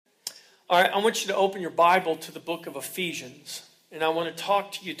All right, I want you to open your Bible to the book of Ephesians, and I want to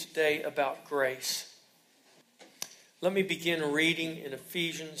talk to you today about grace. Let me begin reading in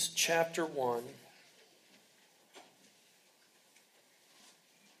Ephesians chapter 1.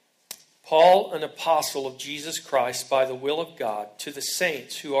 Paul, an apostle of Jesus Christ by the will of God, to the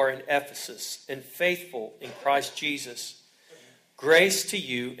saints who are in Ephesus and faithful in Christ Jesus, grace to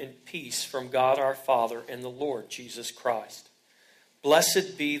you and peace from God our Father and the Lord Jesus Christ.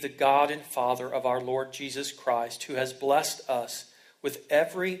 Blessed be the God and Father of our Lord Jesus Christ, who has blessed us with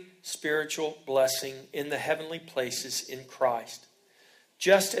every spiritual blessing in the heavenly places in Christ,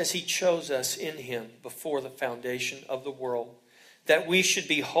 just as he chose us in him before the foundation of the world, that we should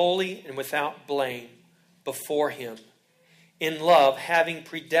be holy and without blame before him. In love, having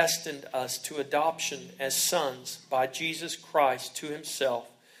predestined us to adoption as sons by Jesus Christ to himself,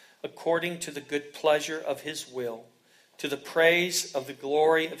 according to the good pleasure of his will, to the praise of the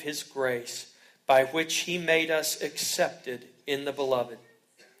glory of his grace, by which he made us accepted in the beloved.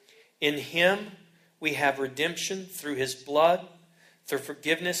 In him we have redemption through his blood, the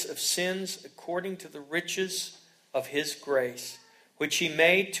forgiveness of sins according to the riches of his grace, which he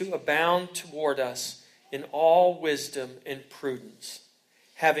made to abound toward us in all wisdom and prudence,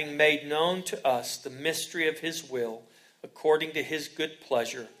 having made known to us the mystery of his will, according to his good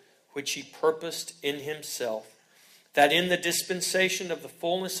pleasure, which he purposed in himself, that in the dispensation of the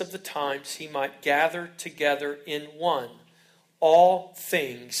fullness of the times he might gather together in one all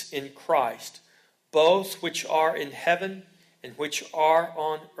things in Christ, both which are in heaven and which are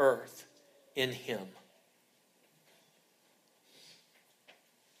on earth in him.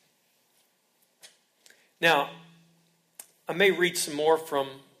 Now, I may read some more from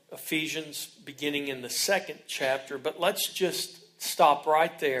Ephesians beginning in the 2nd chapter, but let's just stop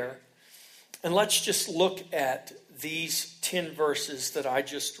right there and let's just look at these 10 verses that I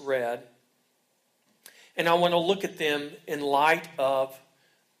just read. And I want to look at them in light of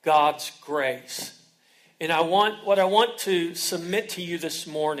God's grace. And what I want to submit to you this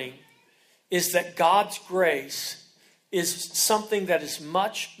morning is that God's grace is something that is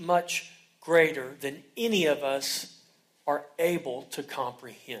much, much greater than any of us are able to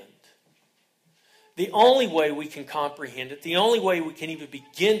comprehend. The only way we can comprehend it, the only way we can even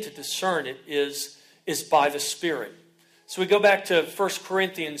begin to discern it is by the Spirit. So we go back to 1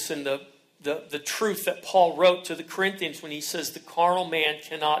 Corinthians and the truth that Paul wrote to the Corinthians when he says the carnal man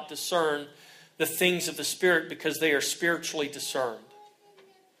cannot discern the things of the Spirit because they are spiritually discerned.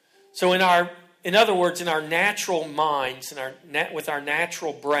 So in other words, in our natural minds, with our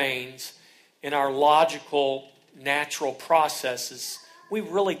natural brains, in our logical, natural processes, we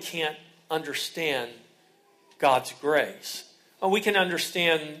really can't understand God's grace. We can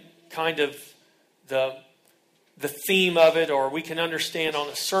understand kind of the theme of it, or we can understand on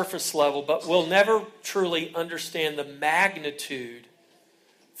a surface level, but we'll never truly understand the magnitude,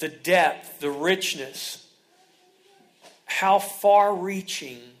 the depth, the richness, how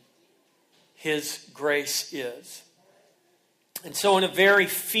far-reaching his grace is. And so in a very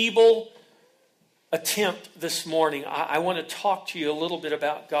feeble attempt this morning, I want to talk to you a little bit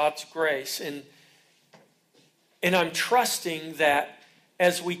about God's grace. And I'm trusting that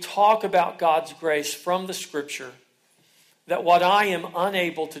as we talk about God's grace from the Scripture, that what I am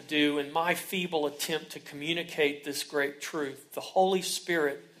unable to do in my feeble attempt to communicate this great truth, the Holy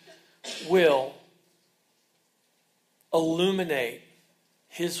Spirit will illuminate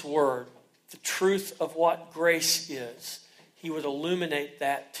his word, the truth of what grace is. He would illuminate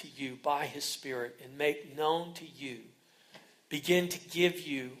that to you by his Spirit and make known to you, begin to give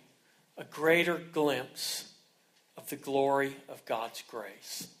you a greater glimpse of the glory of God's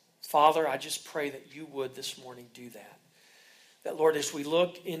grace. Father, I just pray that you would this morning do that. That, Lord, as we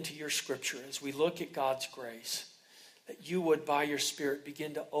look into your Scripture, as we look at God's grace, that you would, by your Spirit,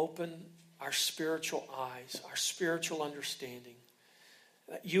 begin to open our spiritual eyes, our spiritual understanding.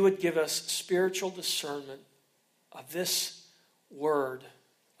 That you would give us spiritual discernment of this word,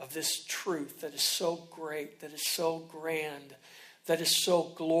 of this truth that is so great, that is so grand, that is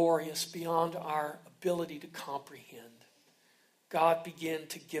so glorious beyond our ability to comprehend. God, begin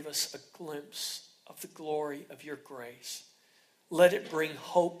to give us a glimpse of the glory of your grace. Let it bring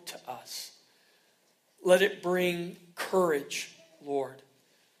hope to us. Let it bring courage, Lord,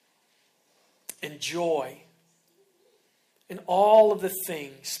 and joy, and all of the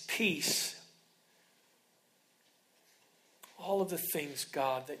things, peace, all of the things,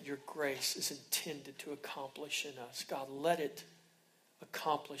 God, that your grace is intended to accomplish in us. God, let it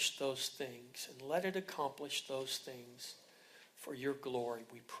accomplish those things, and let it accomplish those things for your glory,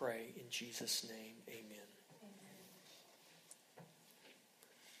 we pray in Jesus' name. Amen.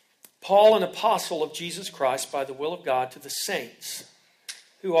 Paul, an apostle of Jesus Christ by the will of God, to the saints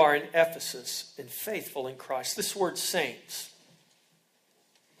who are in Ephesus and faithful in Christ. This word saints,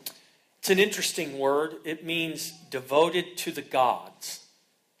 it's an interesting word. It means devoted to the gods.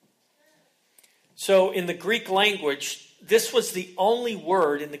 So in the Greek language, this was the only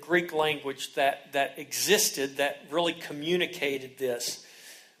word in the Greek language that existed that really communicated this.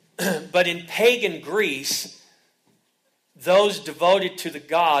 But in pagan Greece, those devoted to the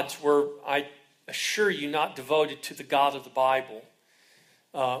gods were, I assure you, not devoted to the God of the Bible.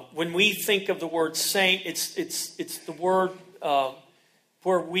 When we think of the word saint, it's the word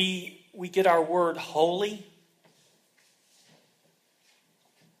where we get our word holy,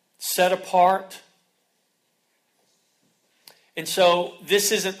 set apart. And so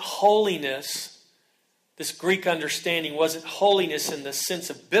this isn't holiness. This Greek understanding wasn't holiness in the sense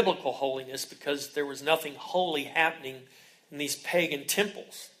of biblical holiness, because there was nothing holy happening in these pagan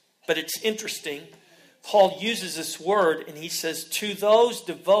temples. But it's interesting. Paul uses this word and he says, to those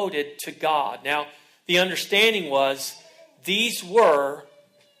devoted to God. Now, the understanding was these were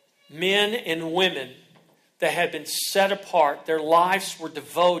men and women that had been set apart. Their lives were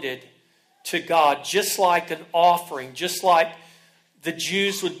devoted to God, just like an offering, just like the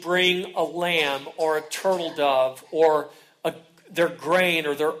Jews would bring a lamb or a turtle dove or their grain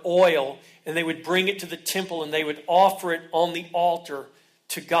or their oil, and they would bring it to the temple and they would offer it on the altar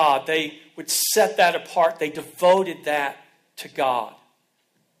to God. They would set that apart. They devoted that to God.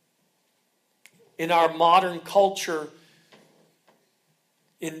 In our modern culture,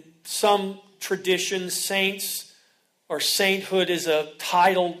 in some traditions, saints or sainthood is a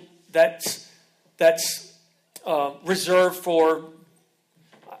title that's reserved for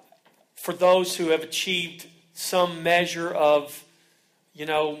those who have achieved some measure of,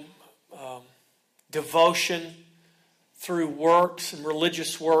 devotion through works and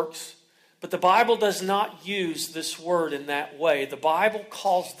religious works. But the Bible does not use this word in that way. The Bible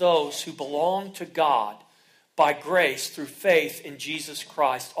calls those who belong to God by grace through faith in Jesus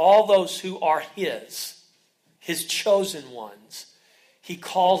Christ, all those who are His chosen ones, He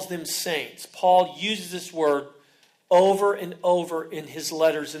calls them saints. Paul uses this word over and over in his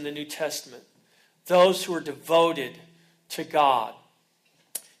letters in the New Testament. Those who are devoted to God.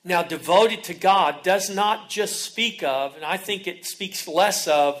 Now, devoted to God does not just speak of, and I think it speaks less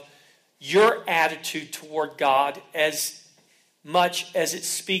of, your attitude toward God as much as it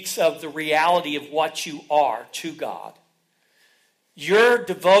speaks of the reality of what you are to God. You're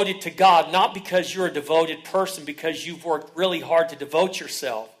devoted to God not because you're a devoted person, because you've worked really hard to devote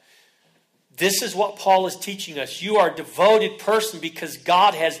yourself. This is what Paul is teaching us. You are a devoted person because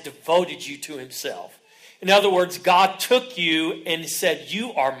God has devoted you to Himself. In other words, God took you and said,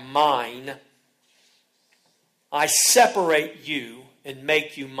 you are mine. I separate you and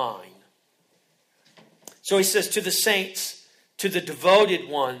make you mine. So he says, to the saints, to the devoted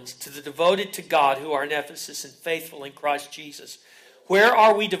ones, to the devoted to God who are in Ephesus and faithful in Christ Jesus. Where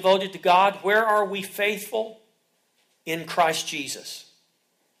are we devoted to God? Where are we faithful? In Christ Jesus.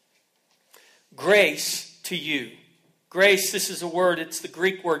 Grace to you. Grace, this is a word, it's the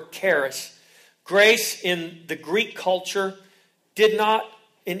Greek word charis. Grace in the Greek culture did not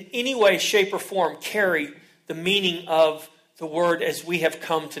in any way, shape, or form carry the meaning of the word as we have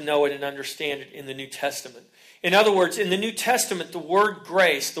come to know it and understand it in the New Testament. In other words, in the New Testament, the word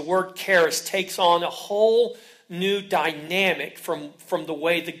grace, the word charis, takes on a whole new dynamic from the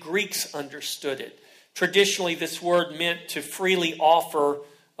way the Greeks understood it. Traditionally, this word meant to freely offer,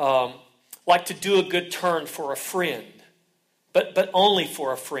 like to do a good turn for a friend, but only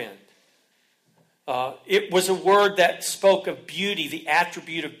for a friend. It was a word that spoke of beauty, the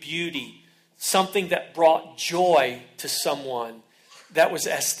attribute of beauty, something that brought joy to someone, that was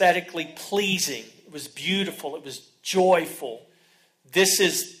aesthetically pleasing. It was beautiful. It was joyful. This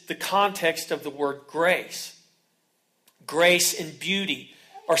is the context of the word grace. Grace and beauty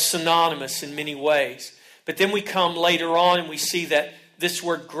are synonymous in many ways. But then we come later on and we see that this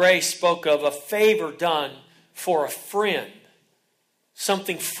word grace spoke of a favor done for a friend,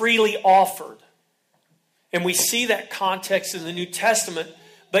 something freely offered. And we see that context in the New Testament,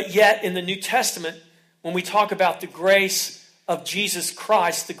 but yet in the New Testament, when we talk about the grace of Jesus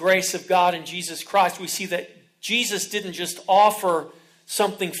Christ, the grace of God in Jesus Christ, we see that Jesus didn't just offer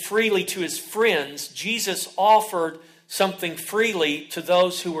something freely to His friends. Jesus offered something freely to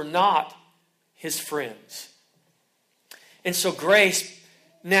those who were not His friends. And so grace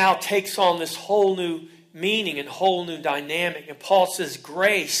now takes on this whole new meaning and whole new dynamic. And Paul says,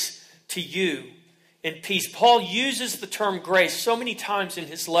 grace to you and peace. Paul uses the term grace so many times in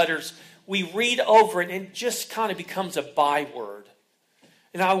his letters. We read over it and it just kind of becomes a byword.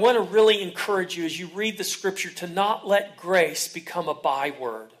 And I want to really encourage you as you read the scripture to not let grace become a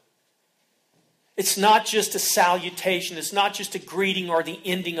byword. It's not just a salutation. It's not just a greeting or the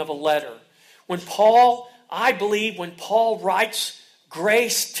ending of a letter. I believe when Paul writes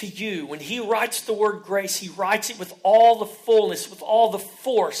grace to you, when he writes the word grace, he writes it with all the fullness, with all the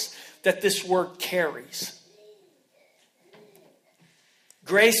force that this word carries.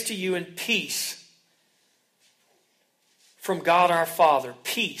 Grace to you and peace from God our Father.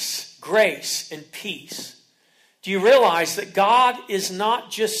 Peace, grace, and peace. Do you realize that God is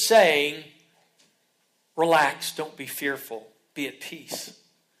not just saying, relax, don't be fearful, be at peace.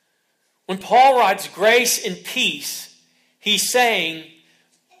 When Paul writes grace and peace, he's saying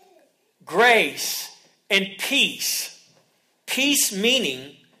grace and peace. Peace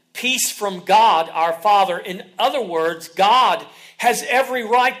meaning peace from God our Father. In other words, God has every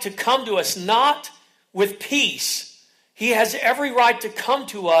right to come to us, not with peace. He has every right to come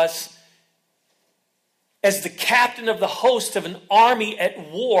to us as the captain of the host of an army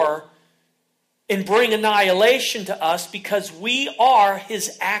at war and bring annihilation to us because we are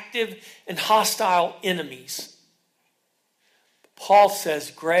his active and hostile enemies. Paul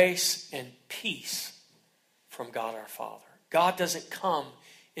says grace and peace from God our Father. God doesn't come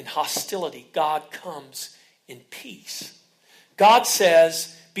in hostility. God comes in peace. God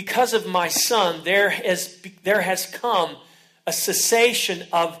says, because of my Son, there has come a cessation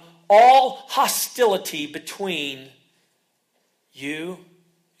of all hostility between you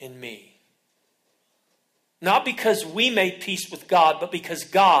and me. Not because we made peace with God, but because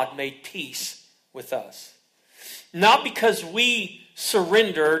God made peace with us. Not because we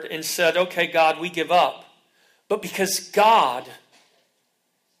surrendered and said, okay, God, we give up. But because God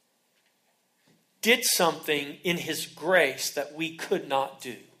did something in his grace that we could not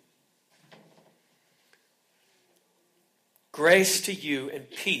do. Grace to you and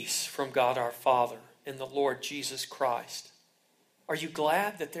peace from God our Father and the Lord Jesus Christ. Are you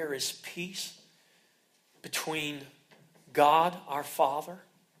glad that there is peace between God our Father?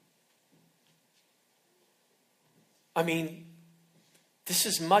 I mean, this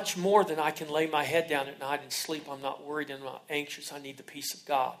is much more than I can lay my head down at night and sleep. I'm not worried, I'm not anxious. I need the peace of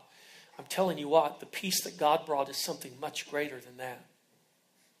God. I'm telling you what, the peace that God brought is something much greater than that.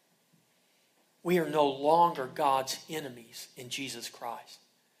 We are no longer God's enemies in Jesus Christ.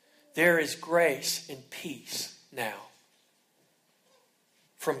 There is grace and peace now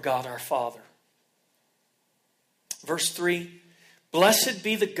from God our Father. Verse 3, blessed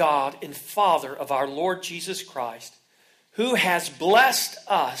be the God and Father of our Lord Jesus Christ, who has blessed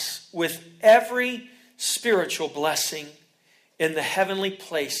us with every spiritual blessing in the heavenly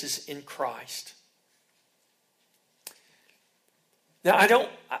places in Christ. Now,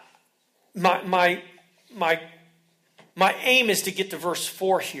 my aim is to get to verse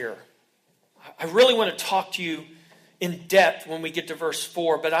 4 here. I really want to talk to you in depth when we get to verse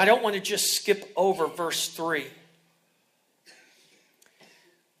 4, but I don't want to just skip over verse 3.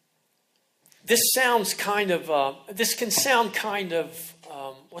 This can sound kind of,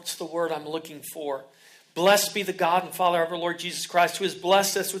 what's the word I'm looking for? Blessed be the God and Father of our Lord Jesus Christ, who has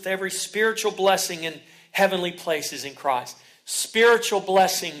blessed us with every spiritual blessing in heavenly places in Christ. Spiritual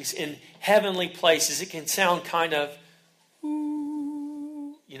blessings in heavenly places. It can sound kind of,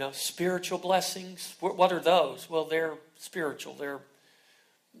 spiritual blessings. What are those? Well, they're spiritual.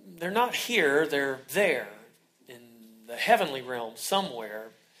 They're not here. They're there in the heavenly realm somewhere.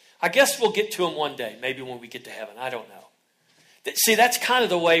 I guess we'll get to them one day, maybe when we get to heaven. I don't know. See, that's kind of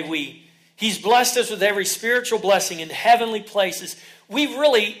the way He's blessed us with every spiritual blessing in heavenly places. We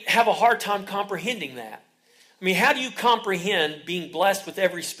really have a hard time comprehending that. I mean, how do you comprehend being blessed with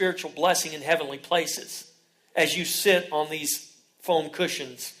every spiritual blessing in heavenly places as you sit on these foam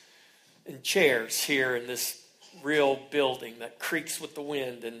cushions and chairs here in this real building that creaks with the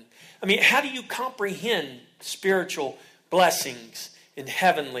wind? And I mean, how do you comprehend spiritual blessings in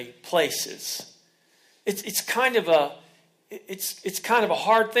heavenly places? It's kind of a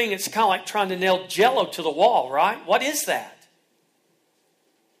hard thing. It's kind of like trying to nail Jell-O to the wall, right? What is that?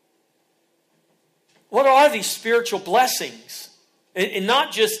 What are these spiritual blessings? And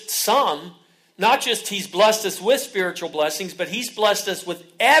not just some, not just He's blessed us with spiritual blessings, but He's blessed us with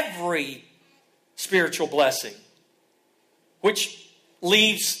every spiritual blessing, which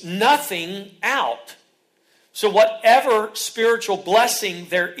leaves nothing out. So whatever spiritual blessing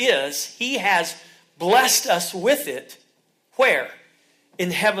there is, He has blessed us with it. Where?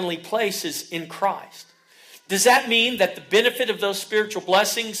 In heavenly places in Christ. Does that mean that the benefit of those spiritual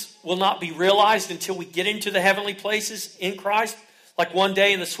blessings will not be realized until we get into the heavenly places in Christ? Like one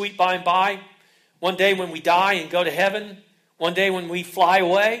day in the sweet by and by, one day when we die and go to heaven, One day when we fly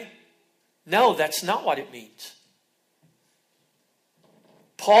away? No, that's not what it means.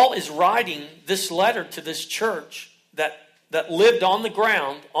 Paul is writing this letter to this church that lived on the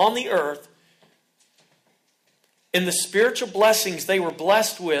ground, on the earth, and the spiritual blessings they were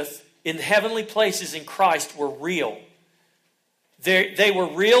blessed with in heavenly places in Christ were real. They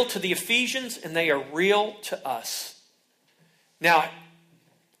were real to the Ephesians, and they are real to us. Now,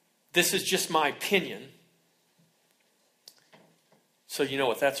 this is just my opinion. So you know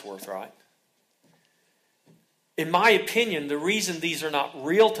what that's worth, right? In my opinion, the reason these are not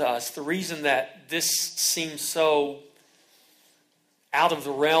real to us, the reason that this seems so out of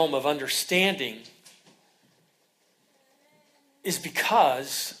the realm of understanding, is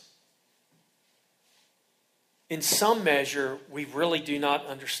because in some measure, we really do not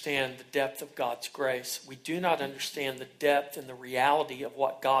understand the depth of God's grace. We do not understand the depth and the reality of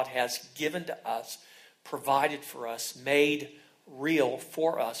what God has given to us, provided for us, made real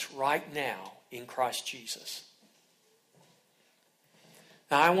for us right now in Christ Jesus.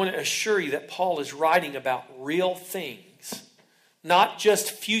 Now, I want to assure you that Paul is writing about real things, not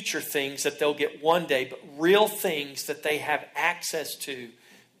just future things that they'll get one day, but real things that they have access to,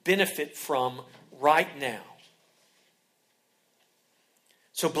 benefit from right now.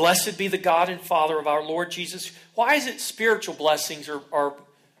 So blessed be the God and Father of our Lord Jesus. Why is it spiritual blessings are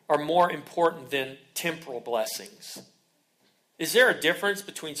more important than temporal blessings? Is there a difference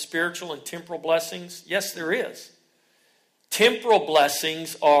between spiritual and temporal blessings? Yes, there is. Temporal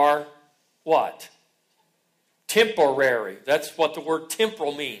blessings are what? Temporary. That's what the word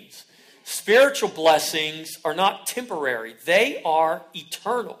temporal means. Spiritual blessings are not temporary. They are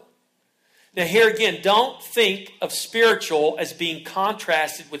eternal. Now here again, don't think of spiritual as being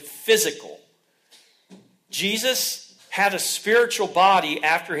contrasted with physical. Jesus had a spiritual body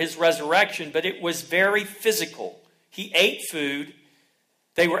after his resurrection, but it was very physical. He ate food.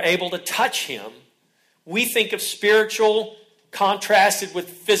 They were able to touch him. We think of spiritual contrasted with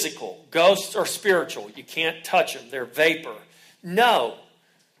physical. Ghosts are spiritual. You can't touch them. They're vapor. No.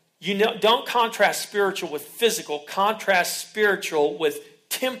 Don't contrast spiritual with physical. Contrast spiritual with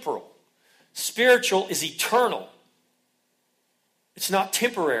temporal. Spiritual is eternal. It's not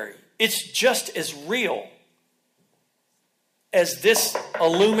temporary. It's just as real as this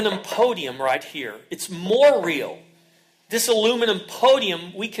aluminum podium right here. It's more real. This aluminum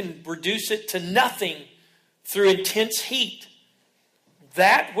podium, we can reduce it to nothing through intense heat.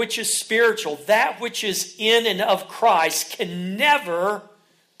 That which is spiritual, that which is in and of Christ, can never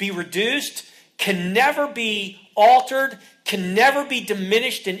be reduced, can never be altered, can never be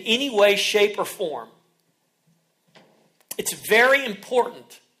diminished in any way, shape, or form. It's very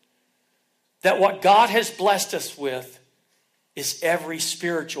important that what God has blessed us with is every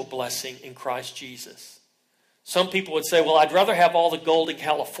spiritual blessing in Christ Jesus. Some people would say, well, I'd rather have all the gold in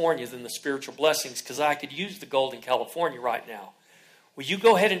California than the spiritual blessings because I could use the gold in California right now. Well, you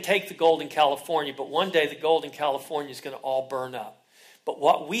go ahead and take the gold in California, but one day the gold in California is going to all burn up. But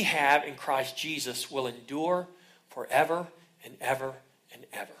what we have in Christ Jesus will endure forever and ever and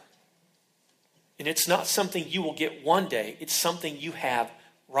ever. And it's not something you will get one day. It's something you have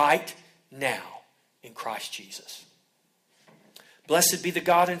right now in Christ Jesus. Blessed be the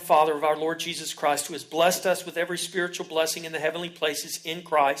God and Father of our Lord Jesus Christ, who has blessed us with every spiritual blessing in the heavenly places in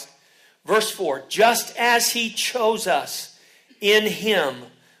Christ. Verse 4, just as he chose us in him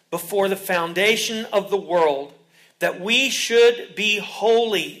before the foundation of the world, that we should be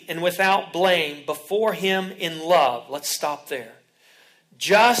holy and without blame before him in love. Let's stop there.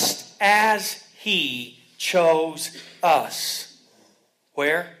 Just as he chose us.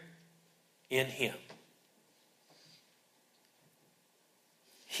 Where? In him.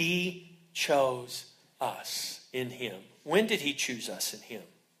 He chose us in him. When did he choose us in him?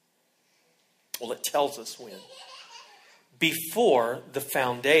 Well, it tells us when. Before the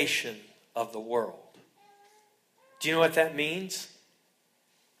foundation of the world. Do you know what that means?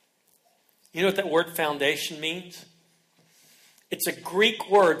 You know what that word foundation means? It's a Greek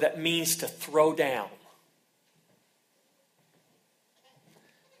word that means to throw down.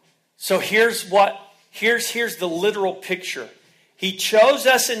 So here's the literal picture. He chose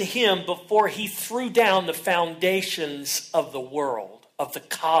us in him before he threw down the foundations of the world, of the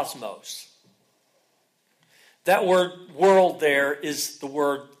cosmos. That word world there is the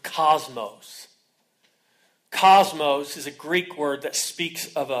word cosmos. Cosmos is a Greek word that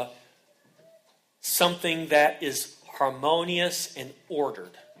speaks of something that is harmonious and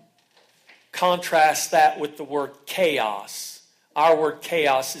ordered. Contrast that with the word chaos. Our word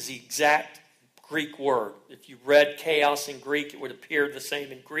chaos is the exact Greek word. If you read chaos in Greek, it would appear the same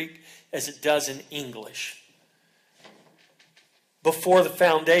in Greek as it does in English. before the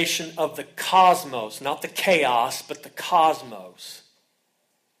foundation of the cosmos. Not the chaos, but the cosmos.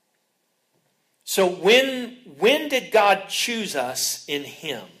 So when did God choose us in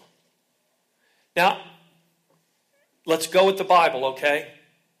Him? Now, let's go with the Bible, okay?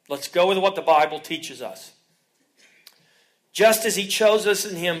 Let's go with what the Bible teaches us. Just as He chose us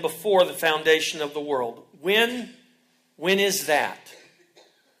in Him before the foundation of the world. When is that?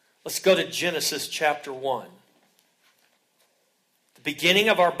 Let's go to Genesis chapter 1. The beginning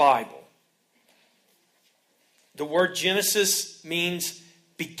of our Bible. The word Genesis means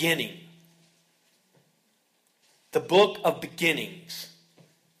beginning. The book of beginnings.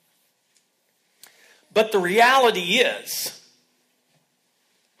 But the reality is,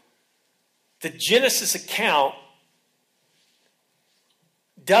 the Genesis account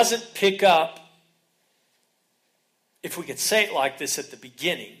doesn't pick up, if we could say it like this at the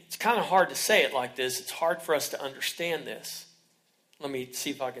beginning. It's kind of hard to say it like this. It's hard for us to understand this. Let me see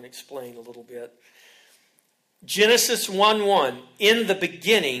if I can explain a little bit. Genesis 1:1, in the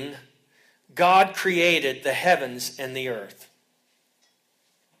beginning, God created the heavens and the earth.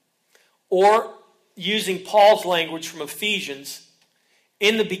 Or, using Paul's language from Ephesians,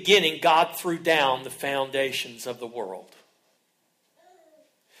 in the beginning, God threw down the foundations of the world.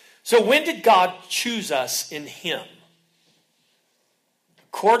 So when did God choose us in Him?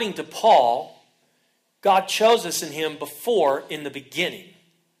 According to Paul, God chose us in Him before, in the beginning,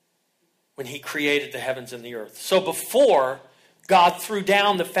 when He created the heavens and the earth. So before God threw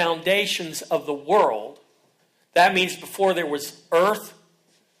down the foundations of the world, that means before there was earth,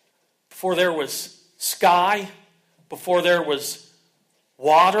 before there was sky, before there was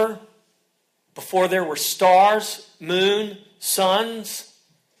water, before there were stars, moon, suns,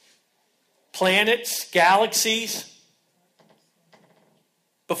 planets, galaxies,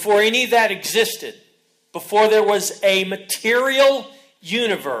 before any of that existed, before there was a material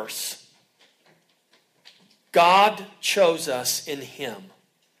universe, God chose us in Him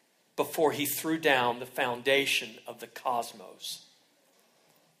before He threw down the foundation of the cosmos.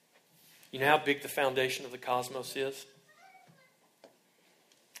 You know how big the foundation of the cosmos is?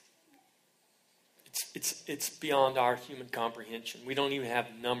 It's beyond our human comprehension. We don't even have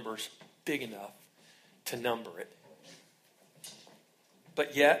numbers big enough to number it.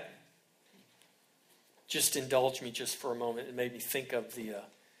 But yet, just indulge me just for a moment. It made me think of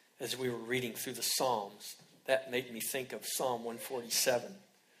as we were reading through the Psalms, that made me think of Psalm 147.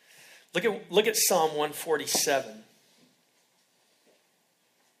 Look at Psalm 147.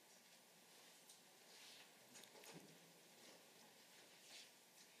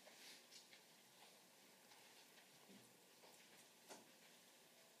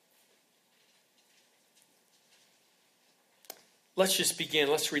 Let's just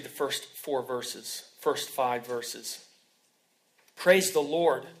begin. Let's read the first 5 verses. Praise the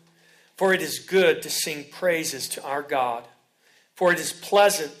Lord, for it is good to sing praises to our God, for it is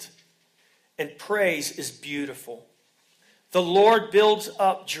pleasant and praise is beautiful. The Lord builds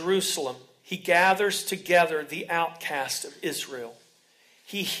up Jerusalem. He gathers together the outcast of Israel.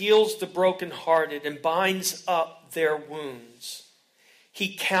 He heals the brokenhearted and binds up their wounds.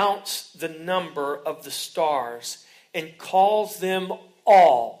 He counts the number of the stars and calls them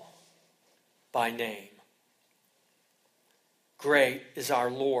all by name. Great is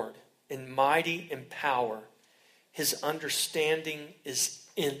our Lord and mighty in power. His understanding is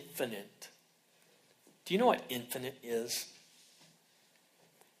infinite. Do you know what infinite is?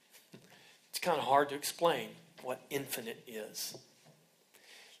 It's kind of hard to explain what infinite is.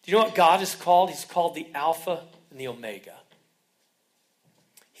 Do you know what God is called? He's called the Alpha and the Omega.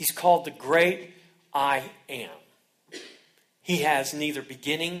 He's called the great I am. He has neither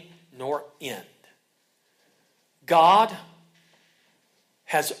beginning nor end. God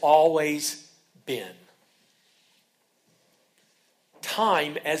has always been.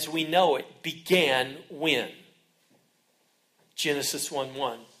 Time as we know it began when? Genesis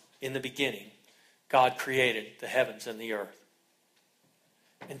 1:1. In the beginning, God created the heavens and the earth.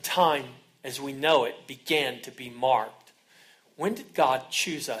 And time as we know it began to be marked. When did God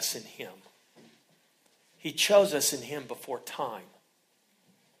choose us in Him? He chose us in Him before time.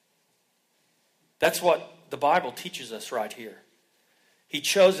 That's what the Bible teaches us right here. He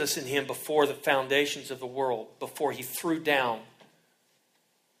chose us in Him before the foundations of the world, before He threw down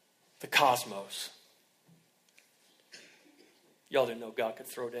the cosmos. Y'all didn't know God could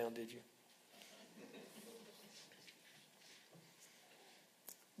throw down, did you?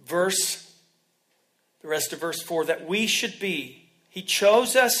 The rest of verse 4, that we should be, He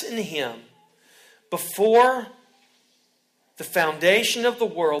chose us in Him before the foundation of the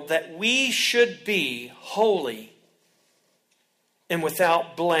world, that we should be holy and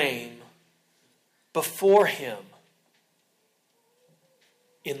without blame before Him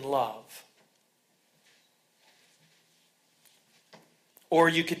in love. Or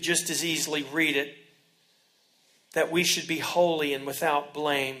you could just as easily read it, that we should be holy and without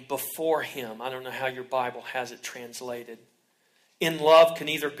blame before Him. I don't know how your Bible has it translated. In love can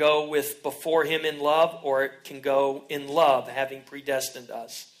either go with before Him in love, or it can go in love, having predestined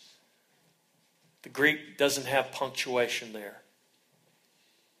us. The Greek doesn't have punctuation there.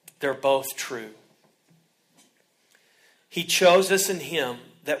 They're both true. He chose us in Him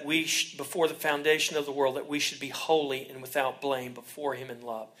that we, before the foundation of the world, that we should be holy and without blame before Him in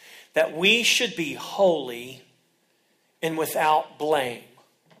love. That we should be holy and without blame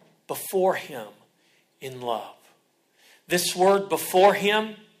before Him in love. This word before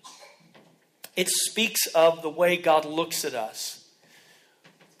Him, it speaks of the way God looks at us.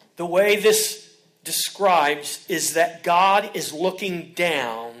 The way this describes is that God is looking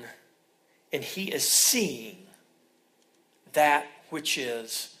down and He is seeing that which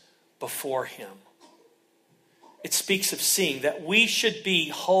is before Him. It speaks of seeing, that we should be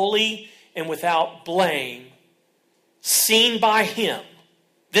holy and without blame, seen by Him.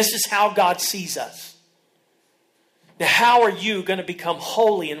 This is how God sees us. Now, how are you going to become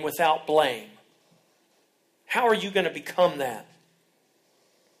holy and without blame? How are you going to become that?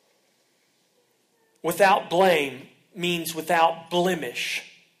 Without blame means without blemish.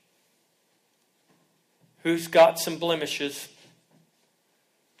 Who's got some blemishes?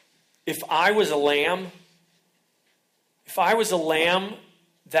 If I was a lamb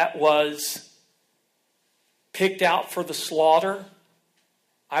that was picked out for the slaughter,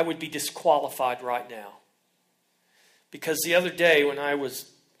 I would be disqualified right now. Because the other day when I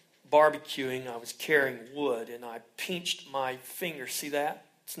was barbecuing, I was carrying wood and I pinched my finger. See that?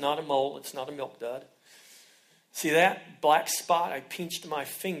 It's not a mole. It's not a milk dud. See that black spot? I pinched my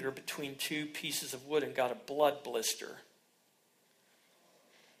finger between two pieces of wood and got a blood blister.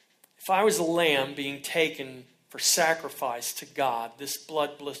 If I was a lamb being taken for sacrifice to God, this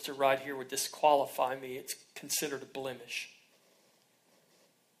blood blister right here would disqualify me. It's considered a blemish.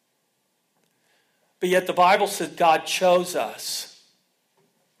 But yet the Bible says God chose us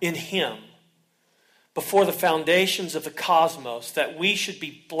in Him before the foundations of the cosmos, that we should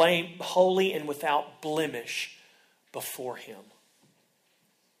be holy and without blemish before Him.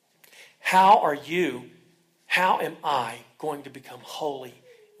 How am I going to become holy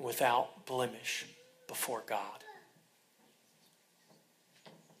and without blemish before God?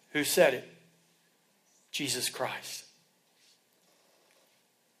 Who said it? Jesus Christ.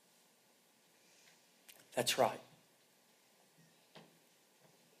 That's right.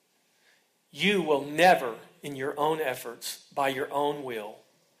 You will never, in your own efforts, by your own will,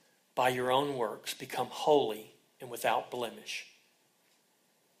 by your own works, become holy and without blemish.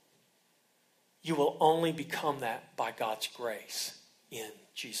 You will only become that by God's grace in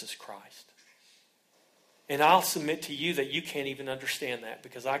Jesus Christ. And I'll submit to you that you can't even understand that,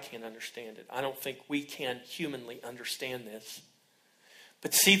 because I can't understand it. I don't think we can humanly understand this.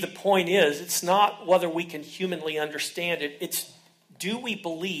 But see, the point is, it's not whether we can humanly understand it. It's, do we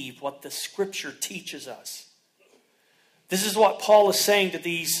believe what the Scripture teaches us? This is what Paul is saying to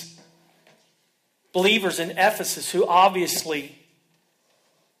these believers in Ephesus, who obviously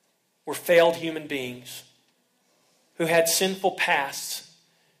were failed human beings, who had sinful pasts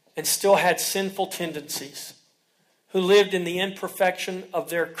and still had sinful tendencies, who lived in the imperfection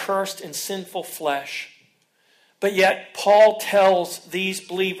of their cursed and sinful flesh. But yet, Paul tells these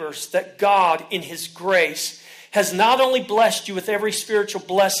believers that God, in His grace, has not only blessed you with every spiritual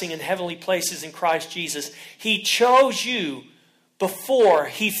blessing in heavenly places in Christ Jesus, He chose you before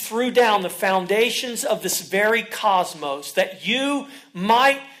He threw down the foundations of this very cosmos, that you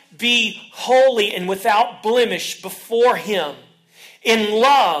might be holy and without blemish before Him. In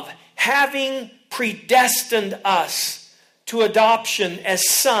love, having predestined us to adoption as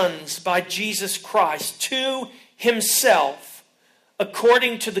sons by Jesus Christ to Himself,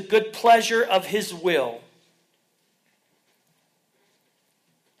 according to the good pleasure of His will.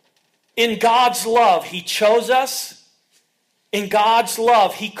 In God's love, He chose us. In God's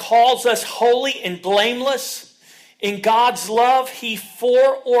love, He calls us holy and blameless. In God's love, He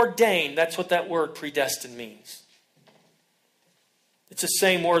foreordained. That's what that word predestined means. It's the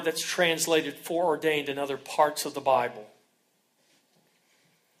same word that's translated foreordained in other parts of the Bible.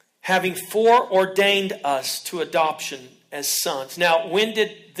 Having foreordained us to adoption as sons. Now, when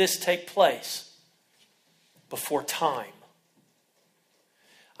did this take place? Before time.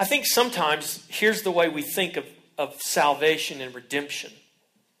 I think sometimes, here's the way we think of salvation and redemption.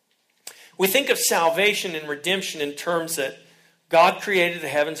 We think of salvation and redemption in terms that God created the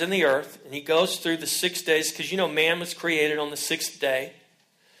heavens and the earth, and he goes through the 6 days, because man was created on the sixth day.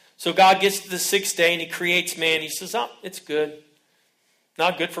 So God gets to the sixth day and he creates man. He says, it's good.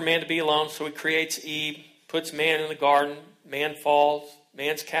 Not good for man to be alone. So he creates Eve, puts man in the garden. Man falls.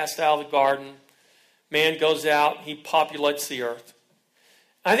 Man's cast out of the garden. Man goes out. He populates the earth.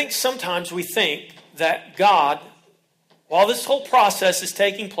 I think sometimes we think that God, while this whole process is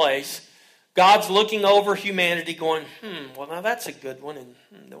taking place, God's looking over humanity going, well, now that's a good one. And,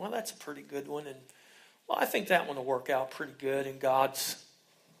 well, that's a pretty good one. And, well, I think that one will work out pretty good. And God's...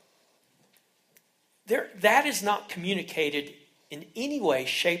 That is not communicated in any way,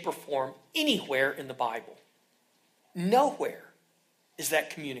 shape, or form anywhere in the Bible. Nowhere is that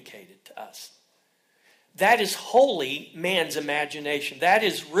communicated to us. That is wholly man's imagination. That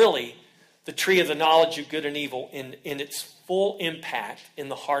is really the tree of the knowledge of good and evil in its full impact in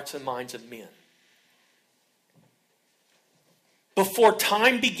the hearts and minds of men. Before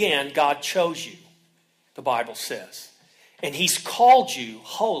time began, God chose you, the Bible says. And he's called you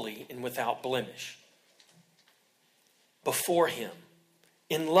holy and without blemish. Before him,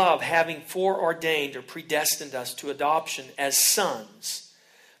 in love, having foreordained or predestined us to adoption as sons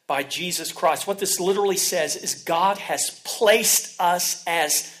by Jesus Christ. What this literally says is God has placed us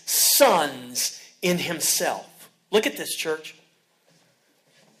as sons in himself. Look at this, church.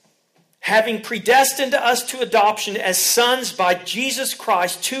 Having predestined us to adoption as sons by Jesus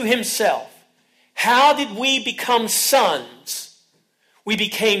Christ to himself. How did we become sons? We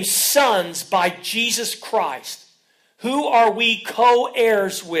became sons by Jesus Christ. Who are we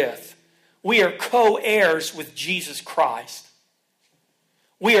co-heirs with? We are co-heirs with Jesus Christ.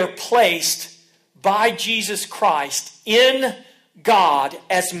 We are placed by Jesus Christ in God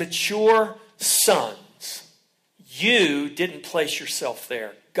as mature sons. You didn't place yourself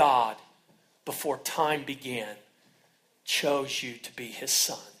there. God, before time began, chose you to be his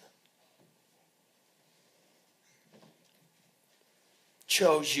son.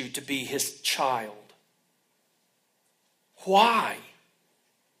 Chose you to be his child. Why?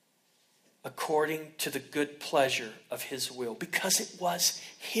 According to the good pleasure of his will. Because it was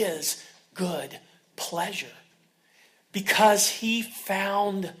his good pleasure. Because he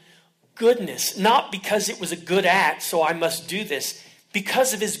found goodness. Not because it was a good act, so I must do this.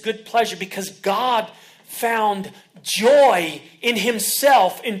 Because of his good pleasure. Because God found joy in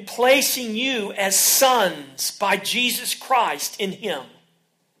himself in placing you as sons by Jesus Christ in him.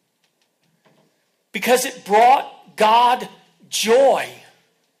 Because it brought God joy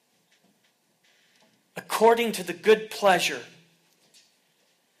according to the good pleasure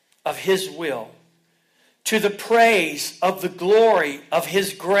of his will, to the praise of the glory of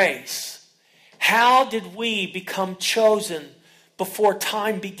his grace. How did we become chosen before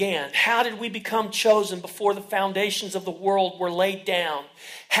time began? How did we become chosen before the foundations of the world were laid down?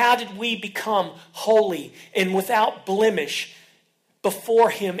 How did we become holy and without blemish before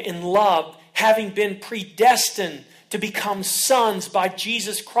him in love, having been predestined to become sons by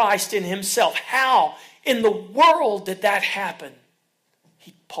Jesus Christ in himself? How in the world did that happen?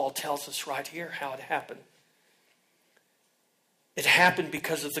 Paul tells us right here how it happened. It happened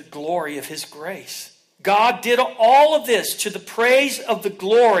because of the glory of his grace. God did all of this to the praise of the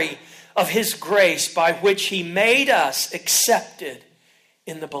glory of his grace by which he made us accepted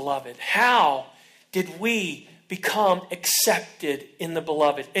in the beloved. How did we become accepted in the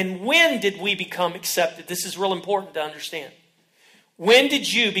beloved? And when did we become accepted? This is real important to understand. When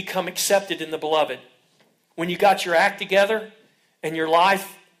did you become accepted in the beloved? When you got your act together and your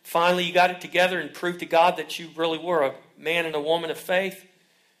life, finally you got it together and proved to God that you really were a man and a woman of faith?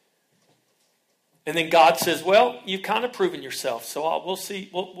 And then God says, well, you've kind of proven yourself, so we'll see.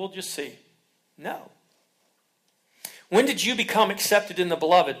 We'll just see. No. When did you become accepted in the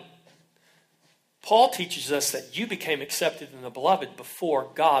beloved? Paul teaches us that you became accepted in the beloved before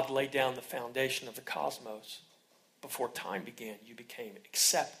God laid down the foundation of the cosmos. Before time began, you became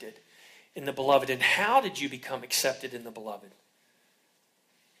accepted in the beloved. And how did you become accepted in the beloved?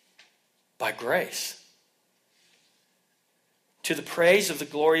 By grace. To the praise of the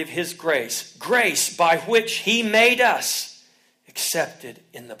glory of his grace. Grace by which he made us accepted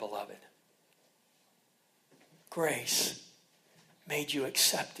in the beloved. Grace made you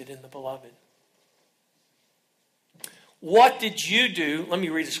accepted in the beloved. What did you do? Let me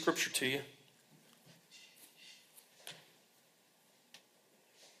read a scripture to you.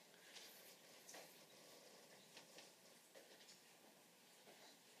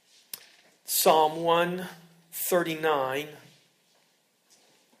 Psalm 139.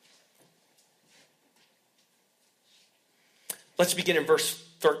 Let's begin in verse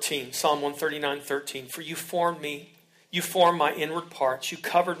 13. Psalm 139:13. For you formed me You formed my inward parts. You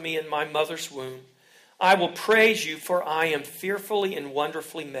covered me in my mother's womb. I will praise you, for I am fearfully and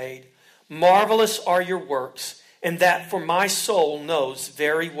wonderfully made. Marvelous are your works, and that for my soul knows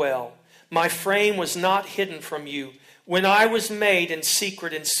very well. My frame was not hidden from you. When I was made in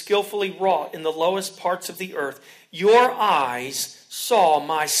secret and skillfully wrought in the lowest parts of the earth, your eyes saw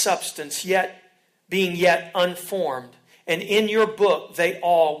my substance being yet unformed. And in your book they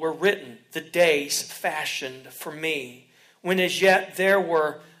all were written, the days fashioned for me, when as yet there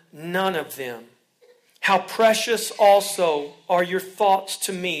were none of them. How precious also are your thoughts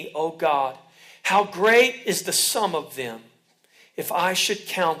to me, O God. How great is the sum of them. If I should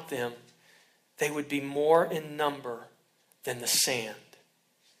count them, they would be more in number than the sand.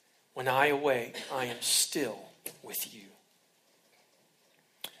 When I awake, I am still with you.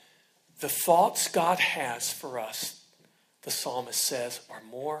 The thoughts God has for us, the psalmist says, are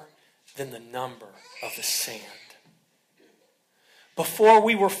more than the number of the sand. Before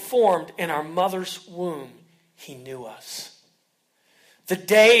we were formed in our mother's womb, he knew us. The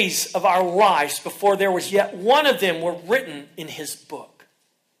days of our lives before there was yet one of them were written in his book.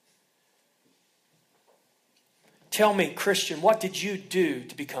 Tell me, Christian, what did you do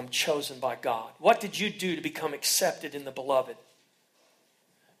to become chosen by God? What did you do to become accepted in the beloved?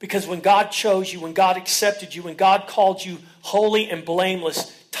 Because when God chose you, when God accepted you, when God called you holy and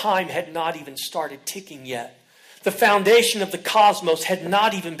blameless, time had not even started ticking yet. The foundation of the cosmos had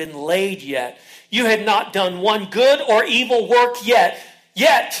not even been laid yet. You had not done one good or evil work yet.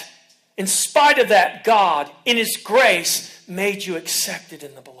 Yet, in spite of that, God, in his grace, made you accepted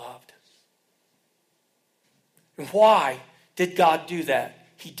in the beloved. And why did God do that?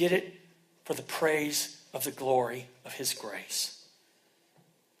 He did it for the praise of the glory of his grace.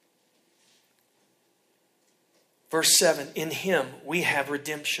 Verse 7, in him we have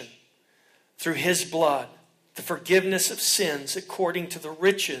redemption through his blood, the forgiveness of sins according to the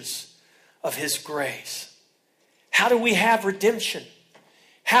riches of his grace. How do we have redemption?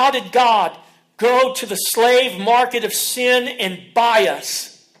 How did God go to the slave market of sin and buy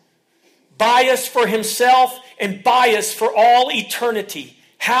us? Buy us for himself and buy us for all eternity.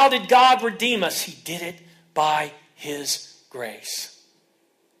 How did God redeem us? He did it by his grace.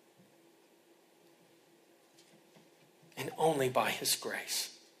 And only by his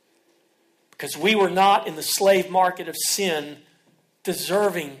grace. Because we were not in the slave market of sin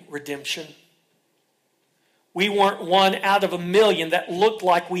deserving redemption. We weren't one out of a million that looked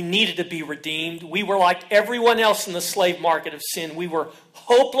like we needed to be redeemed. We were like everyone else in the slave market of sin. We were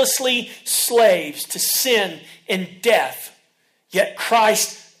hopelessly slaves to sin and death. Yet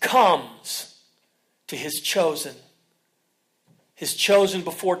Christ comes to his chosen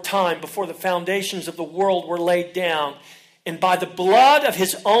before time, before the foundations of the world were laid down. And by the blood of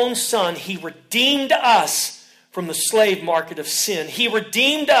his own Son, he redeemed us from the slave market of sin. He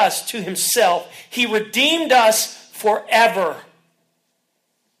redeemed us to himself. He redeemed us forever.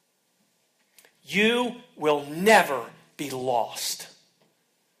 You will never be lost.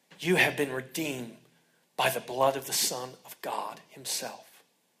 You have been redeemed by the blood of the Son of God himself.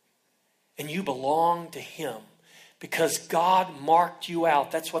 And you belong to him. Because God marked you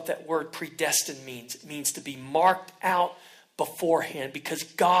out. That's what that word predestined means. It means to be marked out beforehand. Because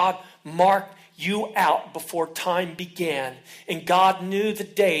God marked you out before time began. And God knew the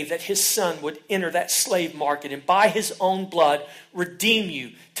day that his Son would enter that slave market and by his own blood redeem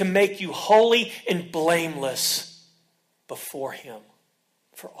you to make you holy and blameless before him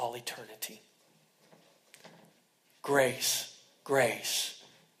for all eternity. Grace, grace,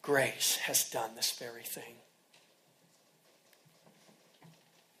 grace has done this very thing.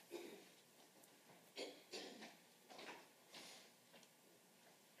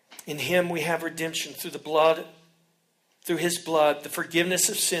 In him we have redemption through his blood, the forgiveness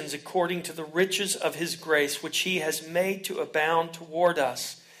of sins according to the riches of his grace, which he has made to abound toward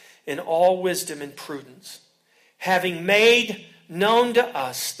us in all wisdom and prudence, having made known to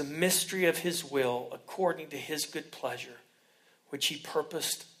us the mystery of his will according to his good pleasure, which he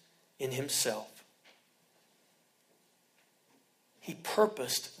purposed in himself. He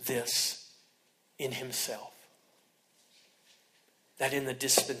purposed this in himself. That in the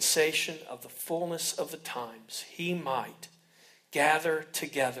dispensation of the fullness of the times, he might gather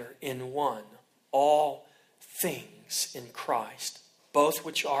together in one all things in Christ, both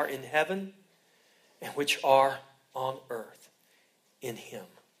which are in heaven and which are on earth in him.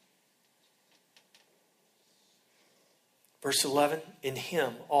 Verse 11, in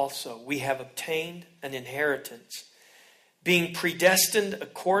him also we have obtained an inheritance, being predestined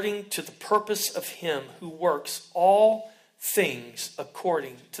according to the purpose of him who works all things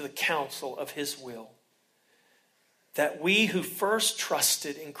according to the counsel of his will, that we who first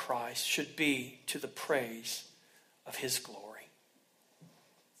trusted in Christ should be to the praise of his glory.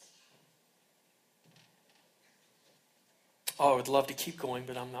 Oh, I would love to keep going,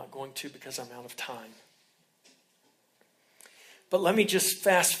 but I'm not going to because I'm out of time. But let me just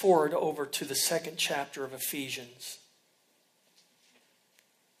fast forward over to the 2nd chapter of Ephesians.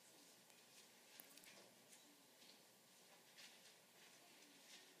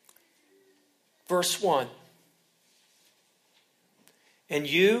 Verse 1. And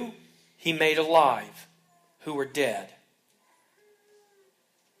you he made alive who were dead.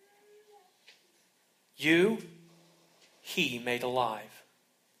 You he made alive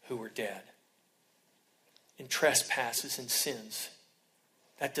who were dead in trespasses and sins.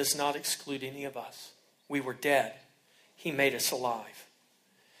 That does not exclude any of us. We were dead. He made us alive.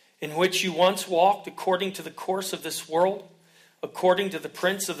 In which you once walked according to the course of this world, according to the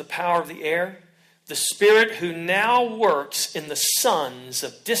prince of the power of the air, the spirit who now works in the sons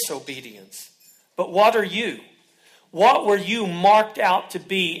of disobedience. But what are you? What were you marked out to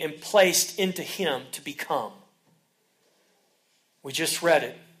be and placed into him to become? We just read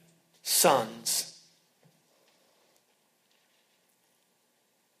it. Sons.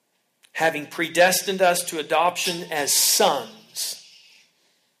 Having predestined us to adoption as sons.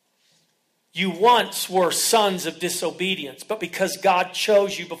 You once were sons of disobedience, but because God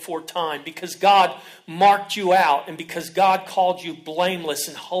chose you before time, because God marked you out, and because God called you blameless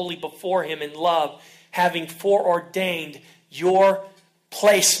and holy before him in love, having foreordained your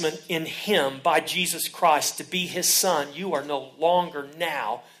placement in him by Jesus Christ to be his son, you are no longer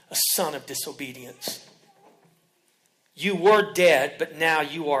now a son of disobedience. You were dead, but now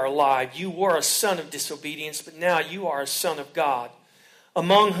you are alive. You were a son of disobedience, but now you are a son of God.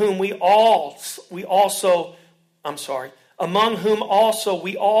 Among whom also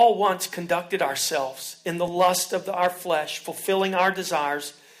we all once conducted ourselves in the lust of our flesh, fulfilling our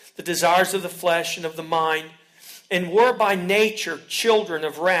desires, the desires of the flesh and of the mind, and were by nature children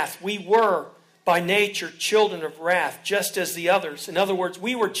of wrath. We were by nature children of wrath, just as the others. In other words,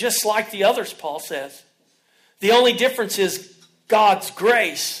 we were just like the others, Paul says. The only difference is God's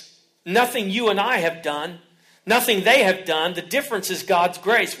grace. Nothing you and I have done. Nothing they have done. The difference is God's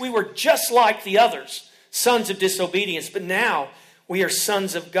grace. We were just like the others, sons of disobedience. But now we are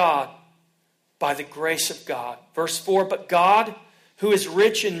sons of God by the grace of God. Verse 4, but God, who is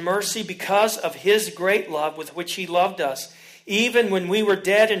rich in mercy because of his great love with which he loved us, even when we were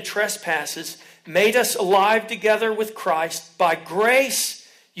dead in trespasses, made us alive together with Christ. By grace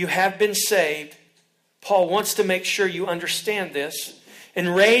you have been saved. Paul wants to make sure you understand this.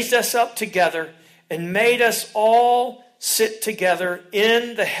 And raised us up together and made us all sit together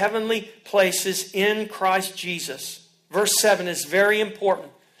in the heavenly places in Christ Jesus. Verse 7 is very important.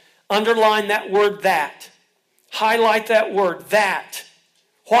 Underline that word that. Highlight that word that.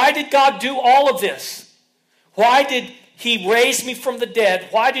 Why did God do all of this? Why did he raise me from the dead?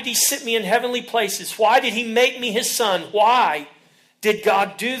 Why did he sit me in heavenly places? Why did he make me his son? Why did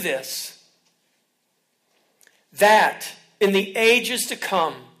God do this? That in the ages to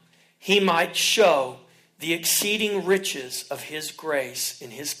come, he might show the exceeding riches of his grace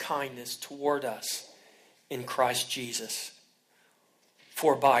and his kindness toward us in Christ Jesus.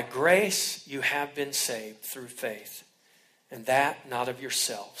 For by grace you have been saved through faith, and that not of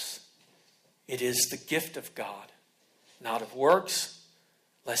yourselves. It is the gift of God, not of works,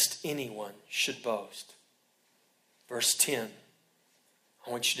 lest anyone should boast. Verse 10. I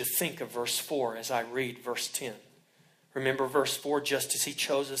want you to think of verse 4 as I read verse 10. Remember verse 4, just as he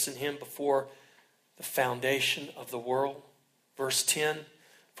chose us in him before the foundation of the world. Verse 10,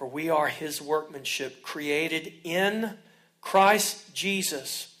 for we are his workmanship, created in Christ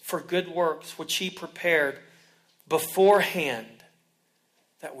Jesus for good works, which he prepared beforehand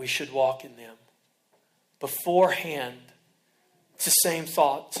that we should walk in them. Beforehand. It's the same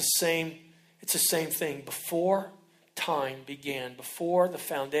thought. It's the same thing. Before time began, before the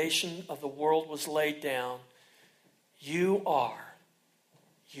foundation of the world was laid down, you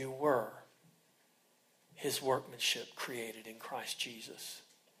were his workmanship created in Christ Jesus.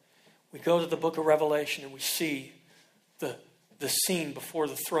 We go to the book of Revelation and we see the scene before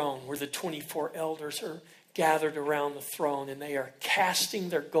the throne where the 24 elders are gathered around the throne and they are casting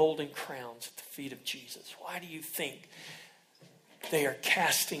their golden crowns at the feet of Jesus. Why do you think they are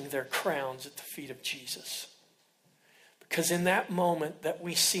casting their crowns at the feet of Jesus? Because in that moment that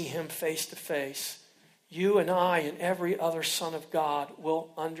we see him face to face, you and I and every other son of God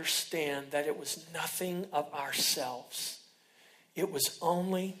will understand that it was nothing of ourselves. It was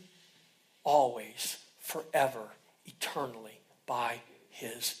only, always, forever, eternally by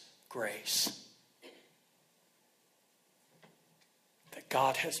his grace. that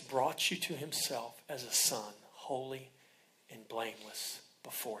God has brought you to himself as a son, holy and blameless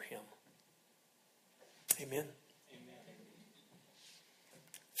before him. Amen.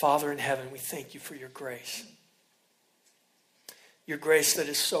 Father in heaven, we thank you for your grace. Your grace that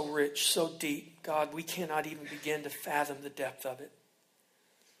is so rich, so deep. God, we cannot even begin to fathom the depth of it.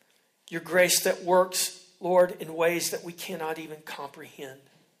 Your grace that works, Lord, in ways that we cannot even comprehend.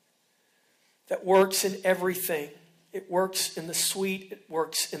 That works in everything. It works in the sweet. It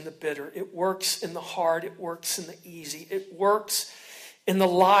works in the bitter. It works in the hard. It works in the easy. It works in the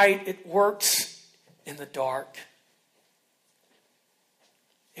light. It works in the dark.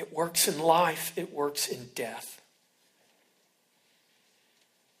 It works in life. It works in death.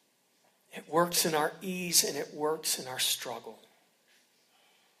 It works in our ease and it works in our struggle.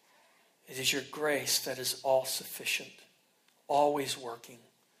 It is your grace that is all sufficient, always working,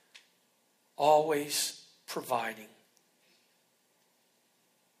 always providing,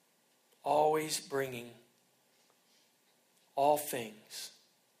 always bringing all things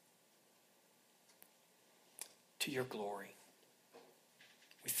to your glory.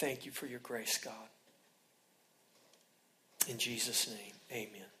 We thank you for your grace, God. In Jesus' name,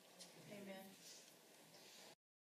 amen.